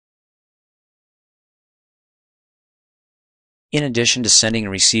In addition to sending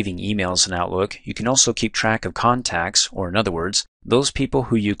and receiving emails in Outlook, you can also keep track of contacts, or in other words, those people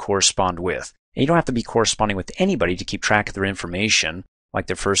who you correspond with. And you don't have to be corresponding with anybody to keep track of their information, like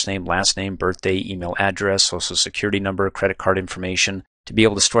their first name, last name, birthday, email address, social security number, credit card information. To be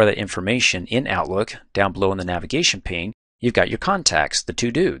able to store that information in Outlook, down below in the navigation pane, you've got your contacts, the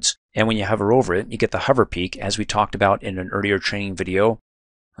two dudes. And when you hover over it, you get the hover peak, as we talked about in an earlier training video,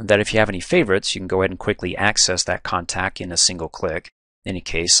 that if you have any favorites, you can go ahead and quickly access that contact in a single click. In any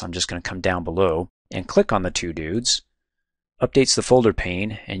case, I'm just going to come down below and click on the two dudes. Updates the folder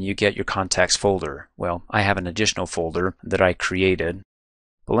pane, and you get your contacts folder. Well, I have an additional folder that I created.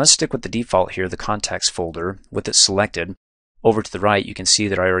 But let's stick with the default here, the contacts folder. With it selected, over to the right, you can see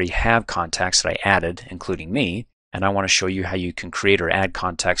that I already have contacts that I added, including me, and I want to show you how you can create or add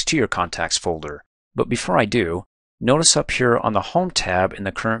contacts to your contacts folder. But before I do, notice up here on the Home tab in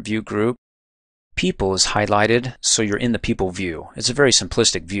the current view group, People is highlighted, so you're in the People view. It's a very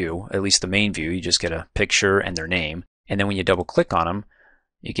simplistic view, at least the main view. You just get a picture and their name, and then when you double click on them,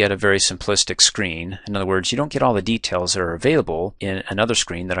 you get a very simplistic screen. In other words, you don't get all the details that are available in another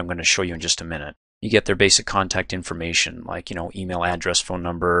screen that I'm going to show you in just a minute. You get their basic contact information, like email address, phone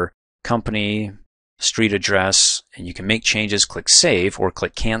number, company, street address, and you can make changes, click Save, or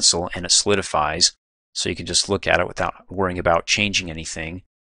click Cancel, and it solidifies. So you can just look at it without worrying about changing anything.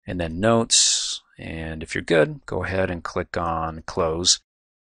 And then Notes, and if you're good, go ahead and click on Close.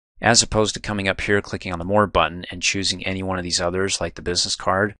 As opposed to coming up here, clicking on the More button and choosing any one of these others, like the business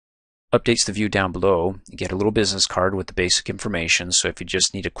card. Updates the view down below. You get a little business card with the basic information, so if you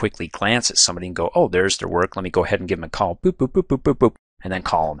just need to quickly glance at somebody and go, oh, there's their work, let me go ahead and give them a call, boop, boop, boop, boop, boop, boop, and then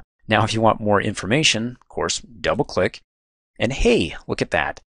call them. Now, if you want more information, of course, double click, and hey, look at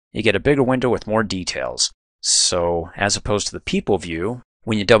that. You get a bigger window with more details. So, as opposed to the People view,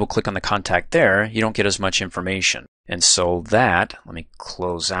 when you double click on the contact there, you don't get as much information. And so that, let me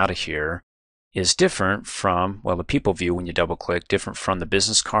close out of here, is different from, well, the People view when you double click, different from the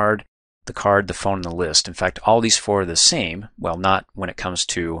business card, the phone, and the list. In fact, all these four are the same. Well, not when it comes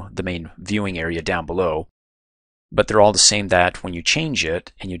to the main viewing area down below, but they're all the same that when you change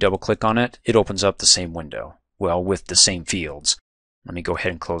it and you double click on it, it opens up the same window, well, with the same fields. Let me go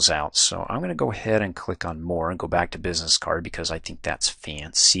ahead and close out. So I'm going to go ahead and click on More and go back to business card because I think that's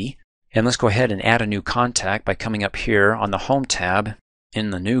fancy. And let's go ahead and add a new contact by coming up here on the Home tab in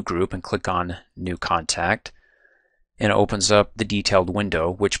the New group and click on New Contact. And it opens up the detailed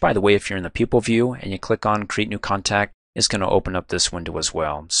window, which, by the way, if you're in the People view and you click on Create New Contact, it's going to open up this window as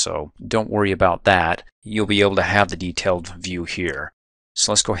well. So don't worry about that. You'll be able to have the detailed view here.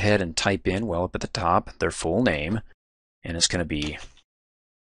 So let's go ahead and type in, well, up at the top, their full name. And it's going to be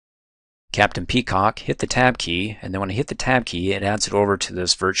Captain Peacock. Hit the Tab key, and then when I hit the Tab key, it adds it over to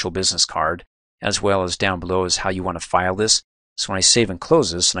this virtual business card, as well as down below is how you want to file this. So when I save and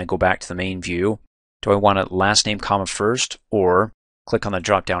close this, and I go back to the main view, do I want it last name, comma, first, or click on the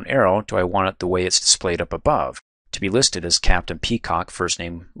drop-down arrow, do I want it the way it's displayed up above, to be listed as Captain Peacock, first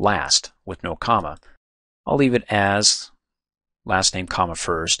name, last, with no comma? I'll leave it as last name, comma,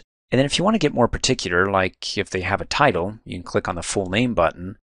 first. And then if you want to get more particular, like if they have a title, you can click on the full name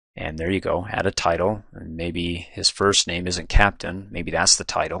button, and there you go, add a title. And maybe his first name isn't Captain, maybe that's the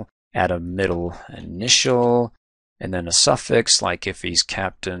title. Add a middle initial, and then a suffix, like if he's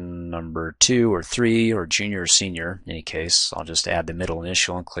Captain number 2 or 3 or junior or senior. In any case, I'll just add the middle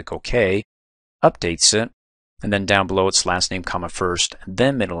initial and click OK. Updates it, and then down below it's last name, comma, first, and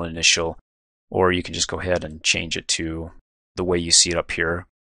then middle initial. Or you can just go ahead and change it to the way you see it up here,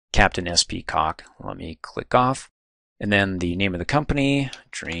 Captain S. Peacock. Let me click off. And then the name of the company,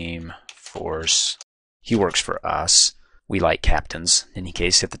 Dreamforce. He works for us. We like captains. In any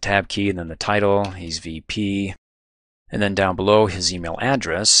case, hit the Tab key, and then the title, he's VP. And then down below, his email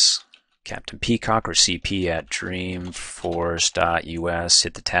address, Captain Peacock or CP at dreamforce.us.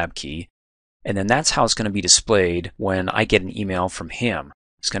 Hit the Tab key. And then that's how it's going to be displayed when I get an email from him.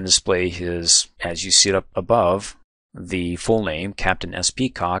 It's going to display his, as you see it up above, the full name, Captain S.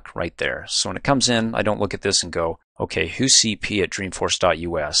 Peacock, right there. So when it comes in, I don't look at this and go, okay, who's CP at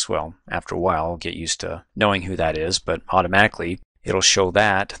dreamforce.us? Well, after a while, I'll get used to knowing who that is, but automatically, it'll show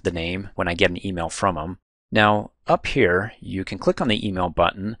that, the name, when I get an email from him. Now, up here, you can click on the email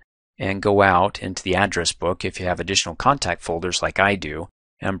button and go out into the address book if you have additional contact folders like I do,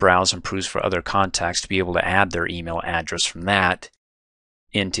 and browse and peruse for other contacts to be able to add their email address from that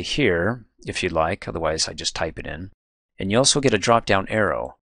into here, if you'd like. Otherwise, I just type it in. And you also get a drop-down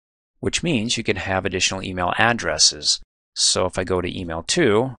arrow, which means you can have additional email addresses. So if I go to email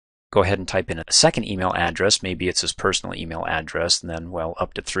 2, go ahead and type in a second email address. Maybe it's his personal email address, and then, well,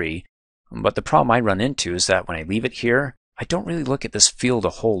 up to 3. But the problem I run into is that when I leave it here, I don't really look at this field a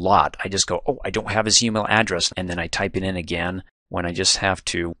whole lot. I just go, oh, I don't have his email address, and then I type it in again when I just have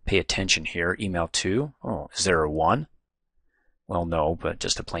to pay attention here. Email to, oh, is there a 1? Well, no, but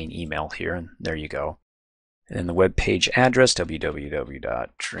just a plain email here, and there you go. And then the web page address,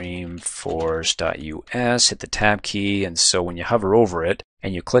 www.dreamforce.us, hit the tab key, and so when you hover over it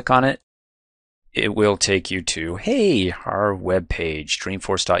and you click on it, it will take you to, hey, our web page,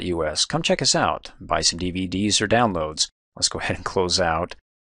 dreamforce.us. Come check us out. Buy some DVDs or downloads. Let's go ahead and close out.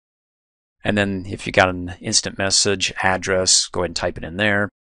 And then if you got an instant message address, go ahead and type it in there.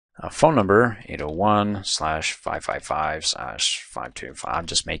 Phone number, 801/555/525. I'm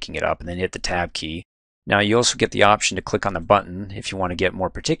just making it up, and then hit the tab key. Now you also get the option to click on the button if you want to get more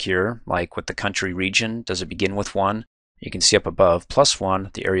particular, like with the country region. Does it begin with 1? You can see up above,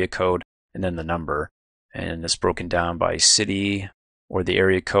 +1, the area code, and then the number. And it's broken down by city or the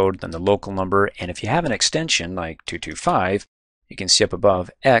area code, then the local number. And if you have an extension like 225, you can see up above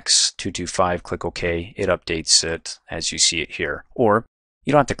X225, click OK. It updates it as you see it here. Or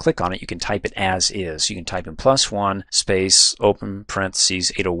you don't have to click on it. You can type it as is. You can type in +1 space open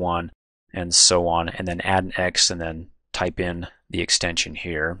parentheses 801 and so on, and then add an X and then type in the extension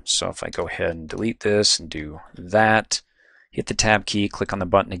here. So if I go ahead and delete this and do that, hit the tab key, click on the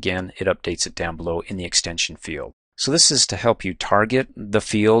button again, it updates it down below in the extension field. So this is to help you target the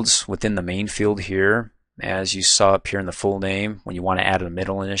fields within the main field here, as you saw up here in the full name when you want to add a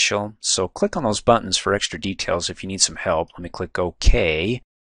middle initial. So click on those buttons for extra details if you need some help. Let me click OK.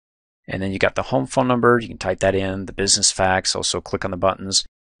 And then you got the home phone number, you can type that in, the business fax, also click on the buttons.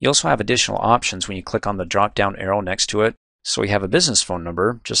 You also have additional options when you click on the drop down arrow next to it. So you have a business phone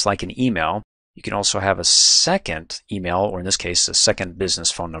number, just like an email. You can also have a second email, or in this case, a second business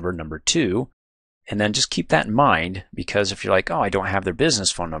phone number, number 2. And then just keep that in mind, because if you're like, oh, I don't have their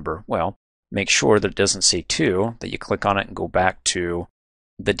business phone number, well, make sure that it doesn't say 2, that you click on it and go back to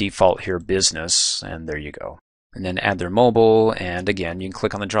the default here, business, and there you go. And then add their mobile, and again, you can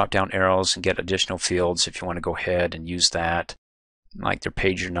click on the drop down arrows and get additional fields if you want to go ahead and use that, like their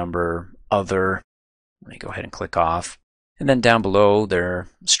pager number, other. Let me go ahead and click off. And then down below their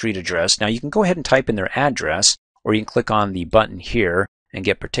street address. Now you can go ahead and type in their address, or you can click on the button here and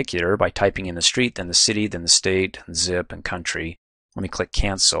get particular by typing in the street, then the city, then the state, zip, and country. Let me click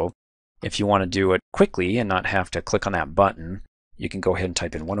cancel. If you want to do it quickly and not have to click on that button, you can go ahead and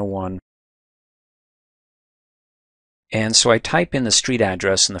type in 101. And so I type in the street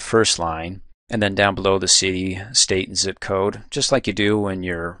address in the first line, and then down below the city, state, and zip code, just like you do when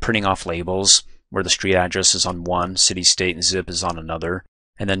you're printing off labels where the street address is on one, city, state, and zip is on another.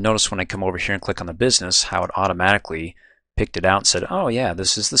 And then notice when I come over here and click on the business, how it automatically picked it out and said, oh yeah,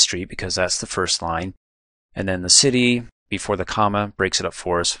 this is the street because that's the first line. And then the city, before the comma, breaks it up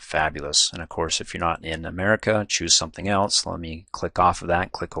for us. Fabulous. And of course, if you're not in America, choose something else. Let me click off of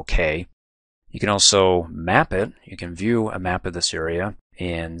that, click OK. You can also map it. You can view a map of this area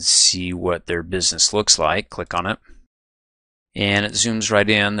and see what their business looks like. Click on it. And it zooms right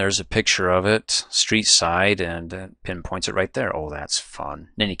in. There's a picture of it, street side, and it pinpoints it right there. Oh, that's fun.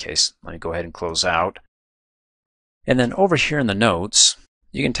 In any case, let me go ahead and close out. And then over here in the notes,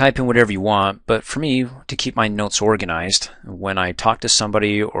 you can type in whatever you want, but for me, to keep my notes organized, when I talk to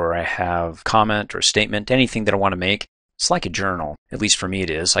somebody or I have comment or statement, anything that I want to make, it's like a journal. At least for me it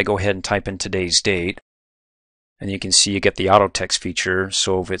is. I go ahead and type in today's date, and you can see you get the auto text feature.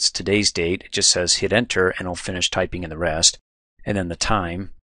 So if it's today's date, it just says hit enter and it'll finish typing in the rest. And then the time.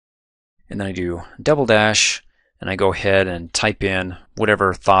 And then I do double dash, and I go ahead and type in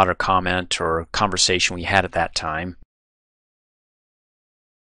whatever thought or comment or conversation we had at that time.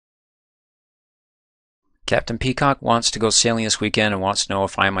 Captain Peacock wants to go sailing this weekend and wants to know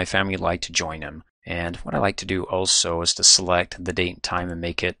if I and my family would like to join him. And what I like to do also is to select the date and time and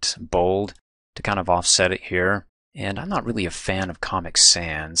make it bold to kind of offset it here. And I'm not really a fan of Comic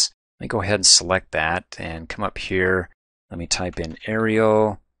Sans. Let me go ahead and select that and come up here. Let me type in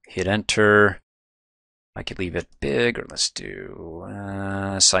Arial, hit enter. I could leave it big, or let's do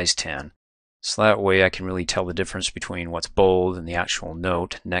size 10. So that way I can really tell the difference between what's bold and the actual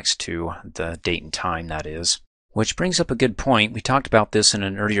note next to the date and time, that is. Which brings up a good point. We talked about this in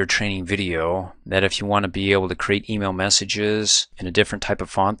an earlier training video, that if you want to be able to create email messages in a different type of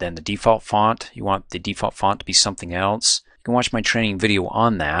font than the default font, you want the default font to be something else, you can watch my training video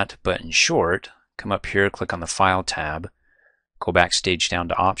on that. But in short, come up here, click on the File tab, go backstage down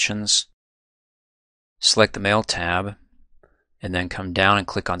to Options, select the Mail tab, and then come down and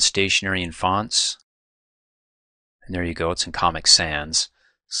click on Stationery and Fonts. And there you go, it's in Comic Sans.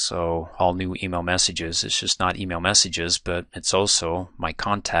 So all new email messages, it's just not email messages, but it's also my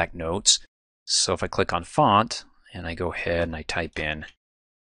contact notes. So if I click on Font and I go ahead and I type in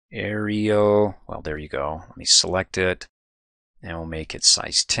Arial. Well, there you go. Let me select it, and we'll make it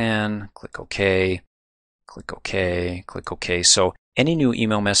size 10. Click OK. Click OK. Click OK. So any new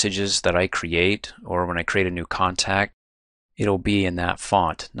email messages that I create, or when I create a new contact, it'll be in that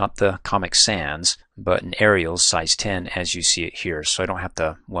font, not the Comic Sans, but in Arial size 10 as you see it here. So I don't have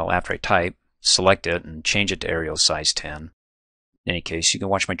to, well, after I type, select it and change it to Arial size 10. In any case, you can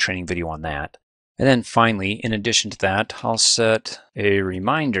watch my training video on that. And then finally, in addition to that, I'll set a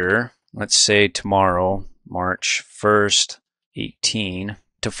reminder, let's say tomorrow, March 1st, 18,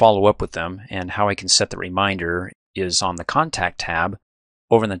 to follow up with them. And how I can set the reminder is on the Contact tab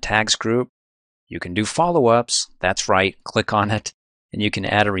over in the Tags group. You can do follow-ups. That's right. Click on it, and you can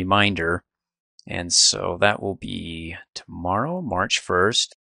add a reminder. And so that will be tomorrow, March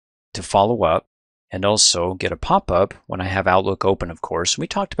 1st, to follow up. And also get a pop-up when I have Outlook open, of course. We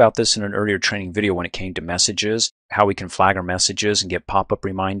talked about this in an earlier training video when it came to messages, how we can flag our messages and get pop-up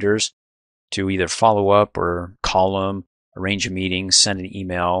reminders to either follow up or call them, arrange a meeting, send an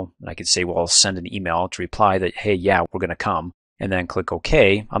email. And I could say, well, I'll send an email to reply that, hey, yeah, we're going to come, and then click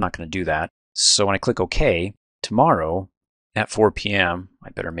OK. I'm not going to do that. So when I click OK, tomorrow at 4 p.m., I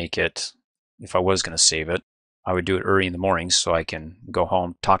better make it, if I was going to save it, I would do it early in the morning so I can go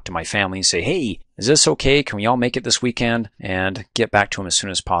home, talk to my family, and say, hey, is this okay? Can we all make it this weekend? And get back to him as soon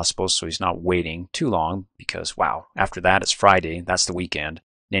as possible so he's not waiting too long because, wow, after that it's Friday. That's the weekend.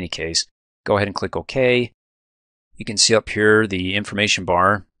 In any case, go ahead and click OK. You can see up here the information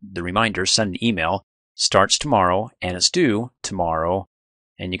bar, the reminder, send an email, starts tomorrow, and it's due tomorrow.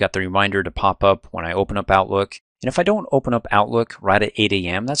 And you got the reminder to pop up when I open up Outlook. And if I don't open up Outlook right at 8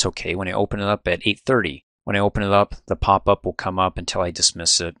 a.m., that's okay. When I open it up at 8:30, when I open it up, the pop-up will come up until I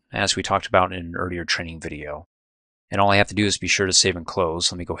dismiss it, as we talked about in an earlier training video. And all I have to do is be sure to save and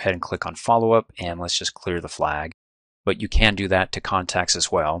close. Let me go ahead and click on follow-up, and let's just clear the flag. But you can do that to contacts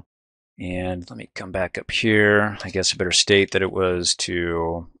as well. And let me come back up here. I guess I better state that it was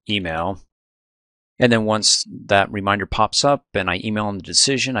to email. And then once that reminder pops up and I email them the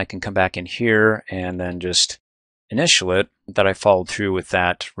decision, I can come back in here and then just initial it that I followed through with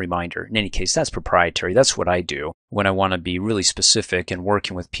that reminder. In any case, that's proprietary. That's what I do when I want to be really specific and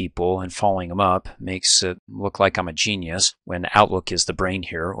working with people and following them up. Makes it look like I'm a genius when Outlook is the brain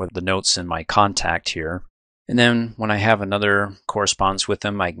here, or the notes in my contact here. And then when I have another correspondence with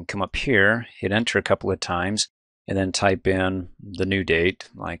them, I can come up here, hit enter a couple of times, and then type in the new date,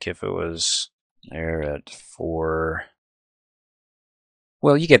 like if it was there at 4.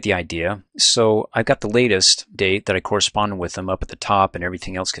 Well, you get the idea. So I've got the latest date that I corresponded with them up at the top, and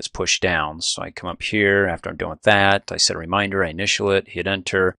everything else gets pushed down. So I come up here. After I'm done with that, I set a reminder, I initial it, hit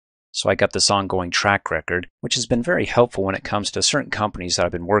enter. So I got this ongoing track record, which has been very helpful when it comes to certain companies that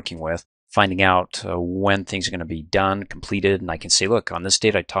I've been working with, finding out when things are going to be done, completed. And I can say, look, on this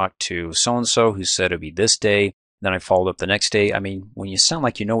date I talked to so-and-so who said it would be this day. Then I followed up the next day. I mean, when you sound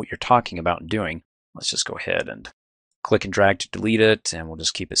like you know what you're talking about and doing, let's just go ahead and click and drag to delete it, and we'll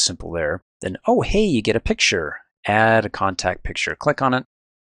just keep it simple there. Then, oh, hey, you get a picture. Add a contact picture. Click on it.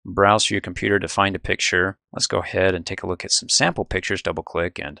 Browse through your computer to find a picture. Let's go ahead and take a look at some sample pictures. Double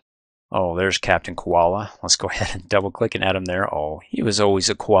click, and oh, there's Captain Koala. Let's go ahead and double click and add him there. Oh, he was always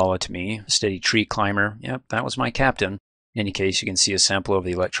a koala to me. A steady tree climber. Yep, that was my captain. In any case, you can see a sample of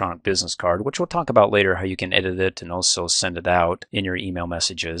the electronic business card, which we'll talk about later, how you can edit it and also send it out in your email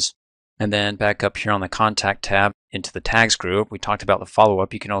messages. And then back up here on the Contact tab into the Tags group, we talked about the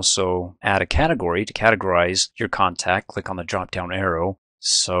follow-up. You can also add a category to categorize your contact. Click on the drop-down arrow.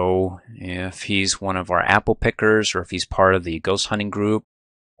 So if he's one of our apple pickers, or if he's part of the ghost hunting group,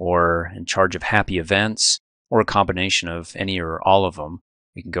 or in charge of happy events, or a combination of any or all of them,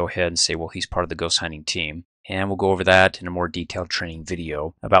 we can go ahead and say, well, he's part of the ghost hunting team. And we'll go over that in a more detailed training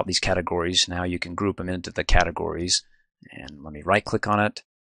video about these categories and how you can group them into the categories. And let me right-click on it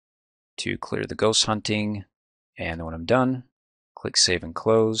to clear the ghost hunting. And then when I'm done, click Save and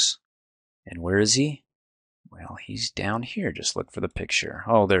Close. And where is he? Well, he's down here. Just look for the picture.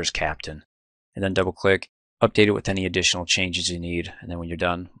 Oh, there's Captain. And then double-click, update it with any additional changes you need. And then when you're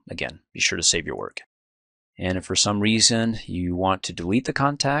done, again, be sure to save your work. And if for some reason you want to delete the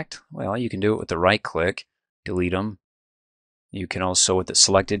contact, well, you can do it with the right-click, delete them. You can also, with it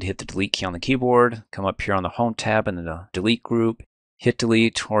selected, hit the delete key on the keyboard, come up here on the Home tab in the delete group, hit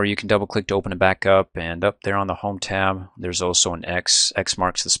delete, or you can double click to open it back up, and up there on the Home tab, there's also an X. X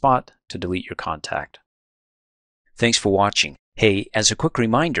marks the spot to delete your contact. Thanks for watching. Hey, as a quick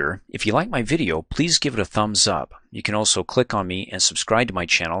reminder, if you like my video, please give it a thumbs up. You can also click on me and subscribe to my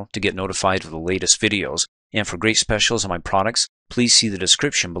channel to get notified of the latest videos. And for great specials on my products, please see the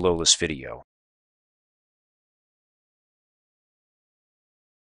description below this video.